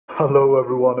Hello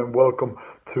everyone and welcome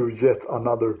to yet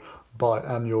another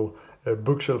biannual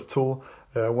bookshelf tour.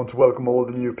 I want to welcome all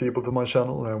the new people to my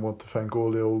channel and I want to thank all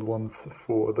the old ones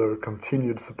for their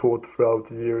continued support throughout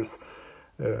the years.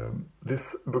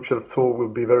 This bookshelf tour will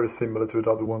be very similar to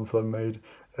the other ones I've made.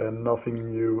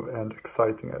 Nothing new and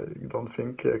exciting, I don't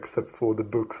think, except for the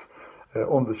books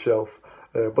on the shelf.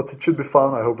 But it should be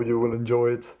fun, I hope you will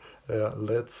enjoy it.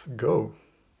 Let's go!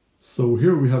 So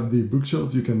here we have the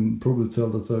bookshelf. You can probably tell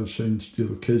that I've changed the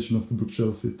location of the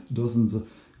bookshelf. It doesn't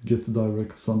get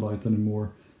direct sunlight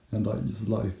anymore, and I just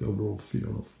like the overall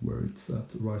feel of where it's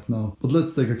at right now. But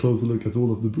let's take a closer look at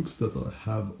all of the books that I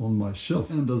have on my shelf.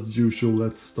 And as usual,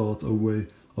 let's start our way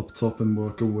up top and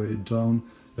work our way down.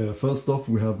 First off,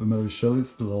 we have Mary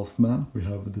Shelley's The Last Man. We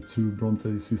have the two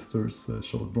Bronte sisters,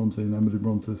 Charlotte Bronte and Emily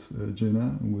Bronte's Jane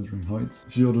Eyre and Wuthering Heights.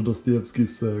 Fyodor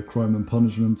Dostoevsky's Crime and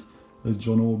Punishment.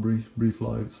 John Aubrey, Brief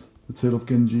Lives, The Tale of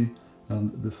Genji,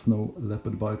 and The Snow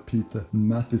Leopard by Peter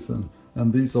Mathieson.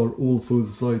 And these are all full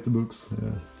society books,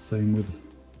 same with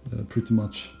pretty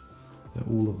much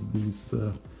all of these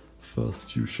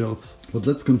first few shelves. But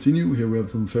let's continue. Here we have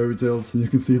some fairy tales, and you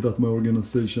can see that my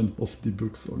organization of the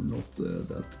books are not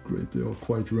that great. They are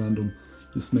quite random.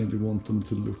 Just mainly want them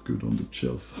to look good on the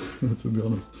shelf, to be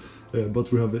honest.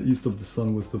 But we have East of the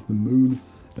Sun, West of the Moon,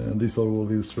 and these are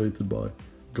all illustrated by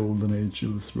Golden Age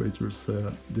illustrators.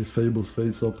 The Fables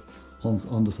Face Up, Hans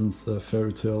Andersen's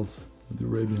Fairy Tales, The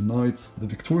Arabian Nights, The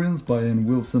Victorians by Ian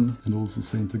Wilson, and also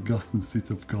St. Augustine's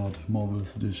City of God,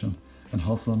 Marvelous Edition, and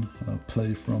Hassan, a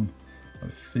play from, I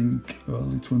think,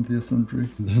 early 20th century.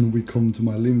 And then we come to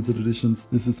my limited editions.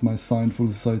 This is my signed full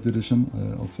society edition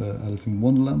of Alice in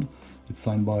Wonderland. It's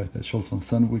signed by Charles van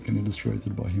Sandwyk and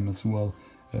illustrated by him as well.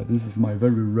 This is my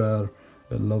very rare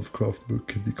Lovecraft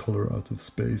book, The Color Out of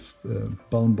Space,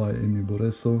 bound by Amy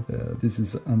Boresso. This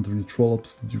is Anthony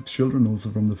Trollope's The Duke's Children, also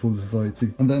from the Full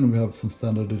Society. And then we have some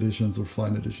standard editions or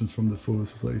fine editions from the Full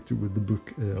Society with the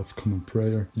Book of Common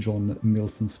Prayer, John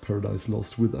Milton's Paradise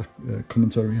Lost with a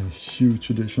commentary, a huge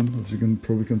edition, as you can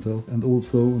probably tell. And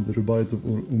also The Rubaiyat of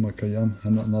Umar Khayyam,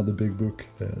 and another big book,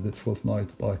 The Twelfth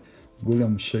Night by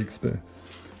William Shakespeare.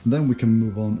 And then we can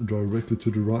move on directly to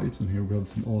the right, and here we have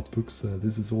some art books.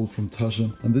 This is all from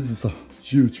Taschen, and this is a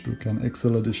huge book, an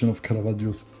XL edition of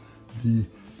Caravaggio's The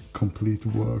Complete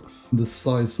Works. The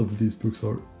size of these books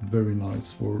are very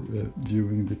nice for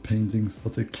viewing the paintings,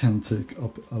 but they can take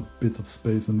up a bit of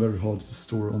space and very hard to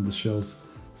store on the shelf.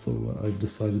 So I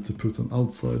decided to put them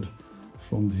outside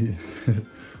from the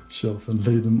shelf and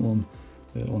lay them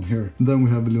on here. And then we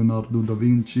have Leonardo da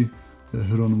Vinci,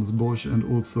 Hieronymus Bosch, and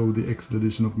also the XL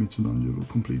edition of Michelangelo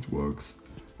Complete Works.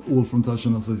 All from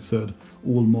Taschen, as I said,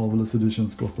 all Marvelous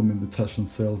editions, got them in the Taschen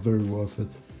sale, very worth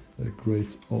it.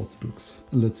 Great art books.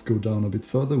 Let's go down a bit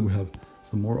further. We have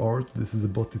some more art. This is a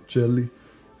Botticelli,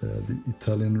 the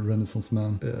Italian Renaissance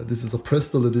man. This is a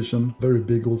Prestel edition, very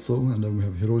big also. And then we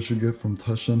have Hiroshige from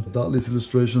Taschen. Dali's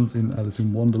illustrations in Alice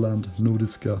in Wonderland,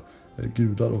 Nordiska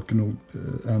Gudar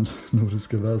and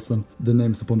Nordiska Väsen. The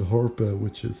Names Upon the Harp,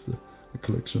 which is a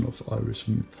collection of Irish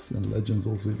myths and legends,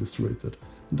 also illustrated.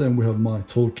 And then we have my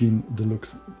Tolkien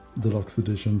Deluxe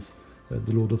editions,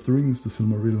 The Lord of the Rings, The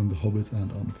Silmarillion, The Hobbit,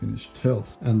 and Unfinished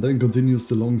Tales. And then continues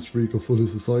the long streak of Full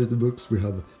Society books. We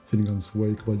have Finnegan's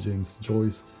Wake by James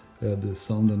Joyce, The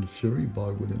Sound and the Fury by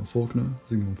William Faulkner,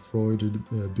 Sigmund Freud,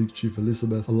 Big Chief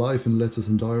Elizabeth, A Life in Letters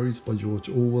and Diaries by George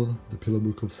Orwell, The Pillar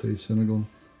Book of Sage Senegon,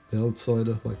 The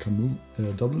Outsider by Camus,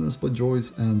 Dubliners by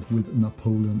Joyce, and With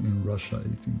Napoleon in Russia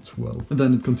 1812. And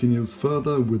then it continues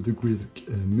further with the Greek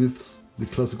myths, The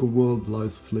Classical World,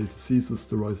 Lives of Later Caesars,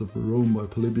 The Rise of Rome by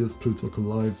Polybius, Plutarchal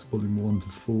Lives, Volume 1 to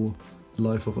 4,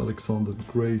 Life of Alexander the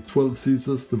Great, 12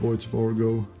 Caesars, The Voyage of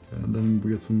Argo, and then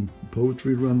we get some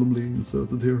poetry randomly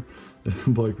inserted here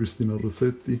by Christina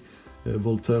Rossetti,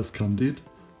 Voltaire's Candide,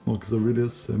 Marcus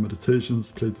Aurelius,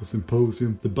 Meditations, Plato's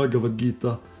Symposium, the Bhagavad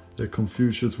Gita,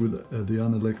 Confucius with the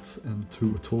Analects, and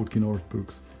 2 Tolkien art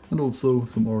books, and also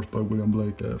some art by William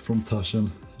Blake from Taschen.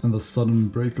 And the sudden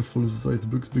break of Full Society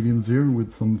books begins here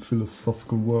with some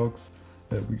philosophical works.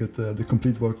 We get the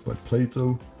Complete Works by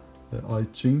Plato, I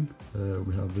Ching,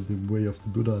 we have The Way of the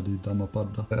Buddha, the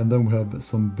Dhammapada, and then we have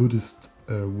some Buddhist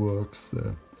works,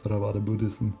 Theravada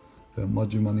Buddhism,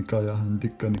 Majjhima Nikaya and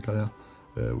Dikka Nikaya.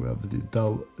 We have the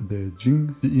Tao De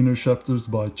Jing, The Inner Chapters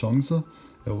by Chuang-Tzu,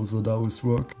 also Taoist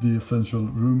work, The Essential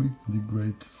Rumi, the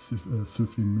great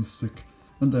Sufi mystic,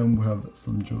 and then we have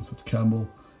some Joseph Campbell,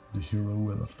 The Hero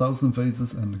with 1,000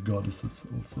 Faces, and Goddesses,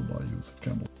 also by Joseph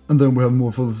Campbell. And then we have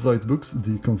more Full Society books,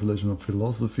 The Consolation of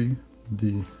Philosophy,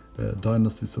 The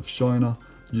Dynasties of China,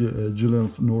 Julian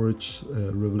of Norwich,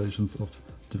 Revelations of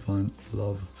Divine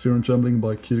Love. Fear and Trembling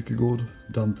by Kierkegaard,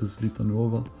 Dante's Vita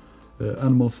Nuova,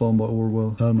 Animal Farm by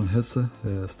Orwell, Hermann Hesse,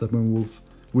 Steppenwolf,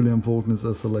 William Faulkner's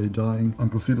As I Lay Dying,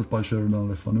 Uncle Celos by Sheridan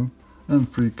Le Fanu, and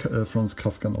 3 Franz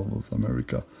Kafka novels,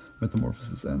 America,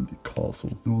 Metamorphosis and The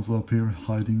Castle. And also up here,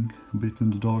 hiding a bit in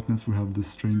the darkness, we have The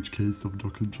Strange Case of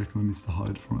Dr. Jekyll and Mr.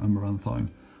 Hyde from Amaranthine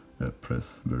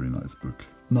Press. Very nice book.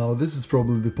 Now this is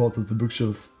probably the part of the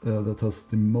bookshelves that has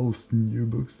the most new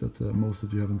books that most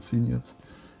of you haven't seen yet.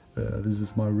 This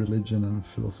is my religion and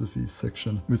philosophy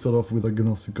section. We start off with a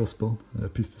Gnostic Gospel,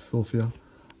 Pistis Sophia,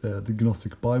 the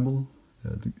Gnostic Bible,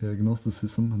 the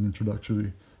Gnosticism, an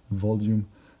introductory volume,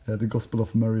 the Gospel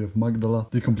of Mary of Magdala,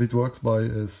 the complete works by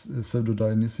Pseudo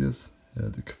Dionysius,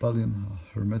 the Kabbalion,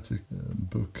 a hermetic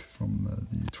book from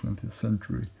the 20th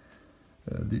century,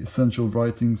 the essential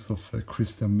writings of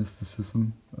Christian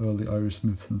mysticism, early Irish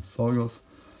myths and sagas,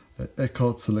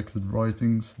 Eckhart's selected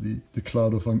writings, the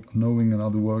Cloud of Unknowing and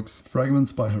other works,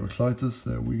 fragments by Heraclitus,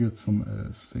 we get some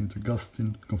St.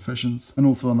 Augustine Confessions, and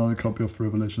also another copy of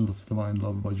Revelations of Divine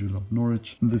Love by Julian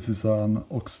Norwich. And this is an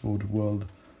Oxford World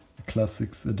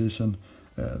Classics edition.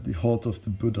 The Heart of the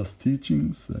Buddha's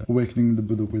Teachings, Awakening the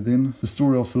Buddha Within, The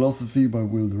Story of Philosophy by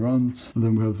Will Durant, and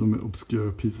then we have some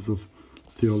obscure pieces of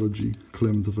theology,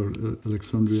 Clement of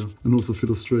Alexandria, and also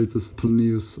Philostratus,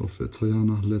 Plinius of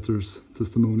Tyana, Letters,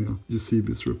 Testimonia,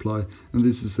 Eusebius' Reply. And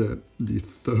this is the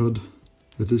 3rd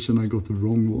edition. I got the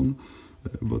wrong one,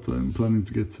 but I'm planning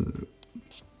to get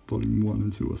volume 1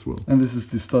 and 2 as well. And this is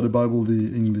the Study Bible,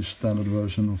 the English Standard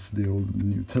Version of the Old and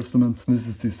New Testament. This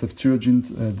is the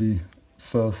Septuagint, the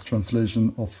first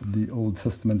translation of the Old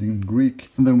Testament in Greek.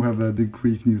 And then we have the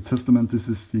Greek New Testament. This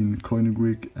is in Koine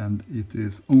Greek, and it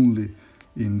is only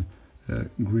in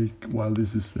Greek, while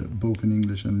this is both in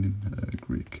English and in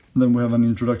Greek. And then we have an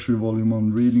introductory volume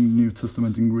on reading the New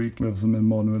Testament in Greek. We have some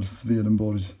Emanuel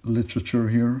Swedenborg literature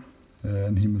here,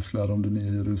 and Himmelsklad om det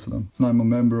nya Jerusalem. And I'm a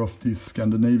member of the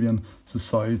Scandinavian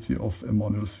Society of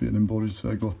Emanuel Swedenborg, so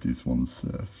I got these ones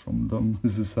from them.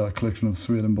 This is a collection of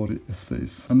Swedenborg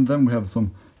essays. And then we have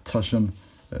some Taschen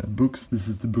books. This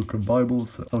is the Book of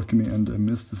Bibles, Alchemy and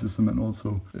Mysticism, and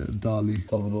also Dali,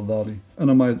 Salvador Dali. And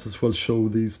I might as well show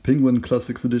these Penguin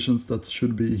Classics editions that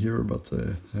should be here, but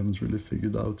I haven't really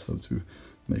figured out how to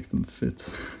make them fit.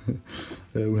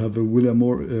 We have William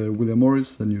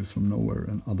Morris, The News from Nowhere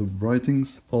and Other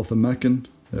Writings, Arthur Machen,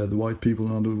 The White People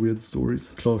and Other Weird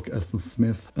Stories, Clark Aston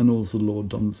Smith, and also Lord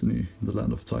Dunsany, The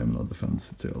Land of Time and Other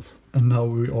Fantasy Tales. And now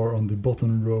we are on the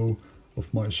bottom row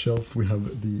of my shelf. We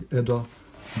have the Edda.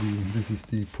 This is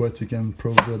the Poetic and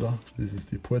Prose Edda. This is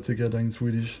the Poetic Edda in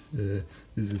Swedish.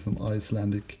 This is some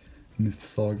Icelandic myth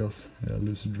sagas, a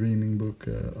lucid dreaming book,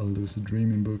 a lucid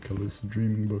dreaming book, a lucid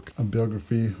dreaming book, a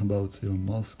biography about Elon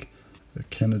Musk,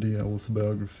 Kennedy, also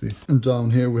biography. And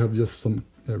down here we have just some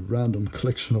random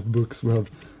collection of books. We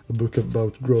have a book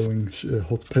about growing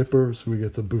hot peppers. We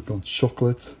get a book on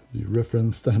chocolate, the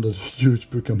reference standard, huge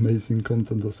book, amazing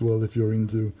content as well if you're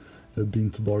into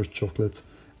bean to bar chocolate.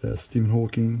 Stephen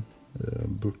Hawking,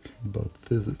 book about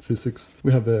physics.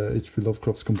 We have H.P.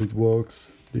 Lovecraft's complete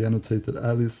works, The Annotated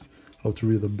Alice, How to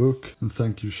Read a Book, and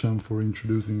thank you, Sham, for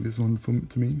introducing this one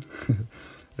to me.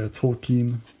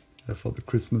 Tolkien, Father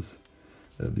Christmas,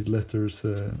 the letters,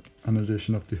 an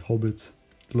edition of The Hobbit,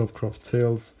 Lovecraft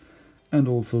Tales, and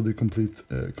also the complete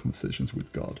Conversations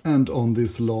with God. And on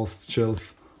this last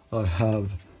shelf I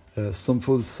have some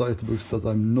full society books that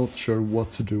I'm not sure what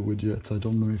to do with yet. I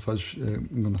don't know if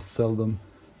I'm gonna sell them,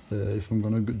 if I'm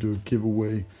gonna do a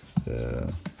giveaway,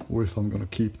 or if I'm gonna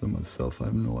keep them myself. I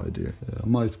have no idea. I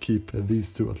might keep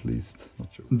these two at least,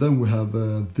 not sure. And then we have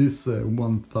this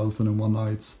 1001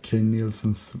 Nights, Kay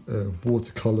Nielsen's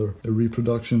watercolor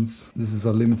reproductions. This is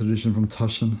a limited edition from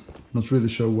Taschen. Not really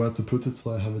sure where to put it,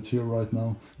 so I have it here right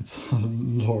now. It's a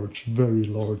large, very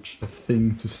large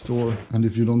thing to store, and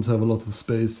if you don't have a lot of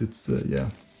space, it's yeah,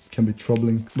 it can be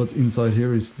troubling. But inside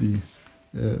here is the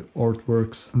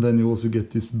artworks, and then you also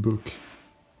get this book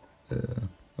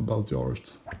about the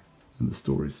art and the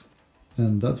stories.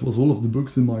 And that was all of the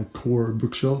books in my core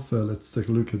bookshelf. Let's take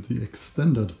a look at the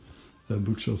extended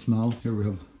bookshelf now. Here we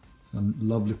have a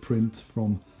lovely print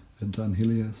from Dan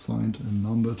Hillier, signed and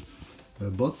numbered.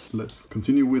 But let's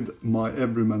continue with my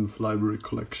Everyman's Library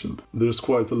collection. There's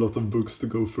quite a lot of books to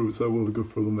go through, so I will go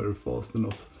through them very fast and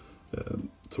not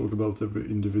talk about every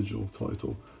individual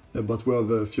title. But we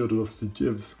have Fyodor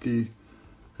Dostoevsky,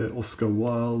 Oscar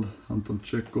Wilde, Anton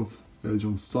Chekhov,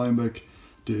 John Steinbeck,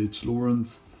 D.H.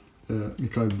 Lawrence,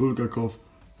 Mikhail Bulgakov,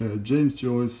 James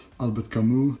Joyce, Albert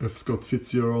Camus, F. Scott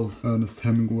Fitzgerald, Ernest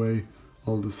Hemingway,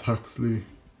 Aldous Huxley,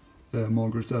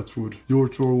 Margaret Atwood,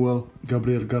 George Orwell,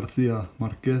 Gabriel Garcia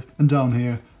Marquez, and down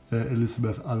here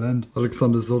Elizabeth Allende,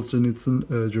 Alexander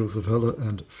Solzhenitsyn, Joseph Heller,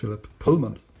 and Philip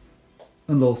Pullman.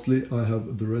 And lastly, I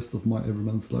have the rest of my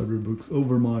Everman's Library books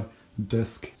over my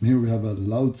desk. And here we have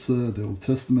Lao Tzu, the Old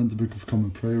Testament, the Book of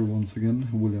Common Prayer once again,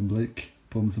 William Blake,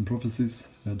 Poems and Prophecies,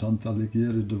 Dante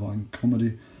Alighieri, Divine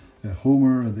Comedy,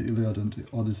 Homer, the Iliad and the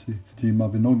Odyssey, the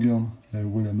Mabinogion,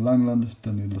 William Langland,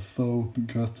 Daniel Defoe,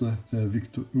 Goethe,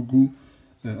 Victor Hugo,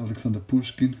 Alexander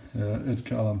Pushkin,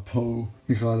 Edgar Allan Poe,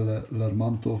 Mikhail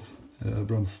Lermontov,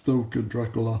 Bram Stoker,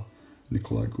 Dracula,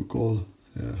 Nikolai Gogol,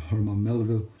 Herman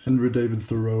Melville, Henry David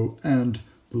Thoreau, and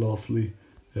lastly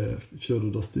Fyodor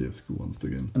Dostoevsky once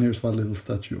again. And here's my little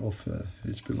statue of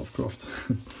H.P. Lovecraft.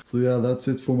 So yeah, that's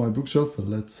it for my bookshelf.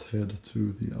 Let's head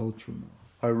to the outro now.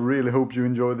 I really hope you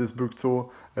enjoy this book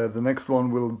tour. The next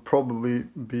one will probably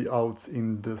be out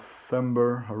in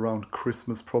December, around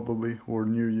Christmas probably, or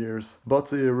New Year's.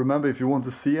 But remember, if you want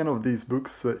to see any of these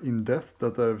books in depth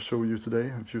that I've shown you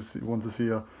today, if you want to see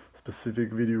a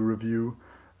specific video review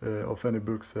of any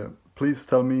books, please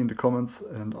tell me in the comments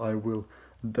and I will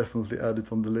definitely add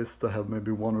it on the list. I have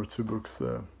maybe 1 or 2 books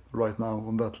right now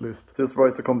on that list. Just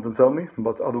write a comment and tell me,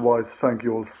 but otherwise thank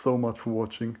you all so much for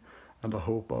watching and I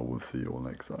hope I will see you all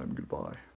next time. Goodbye.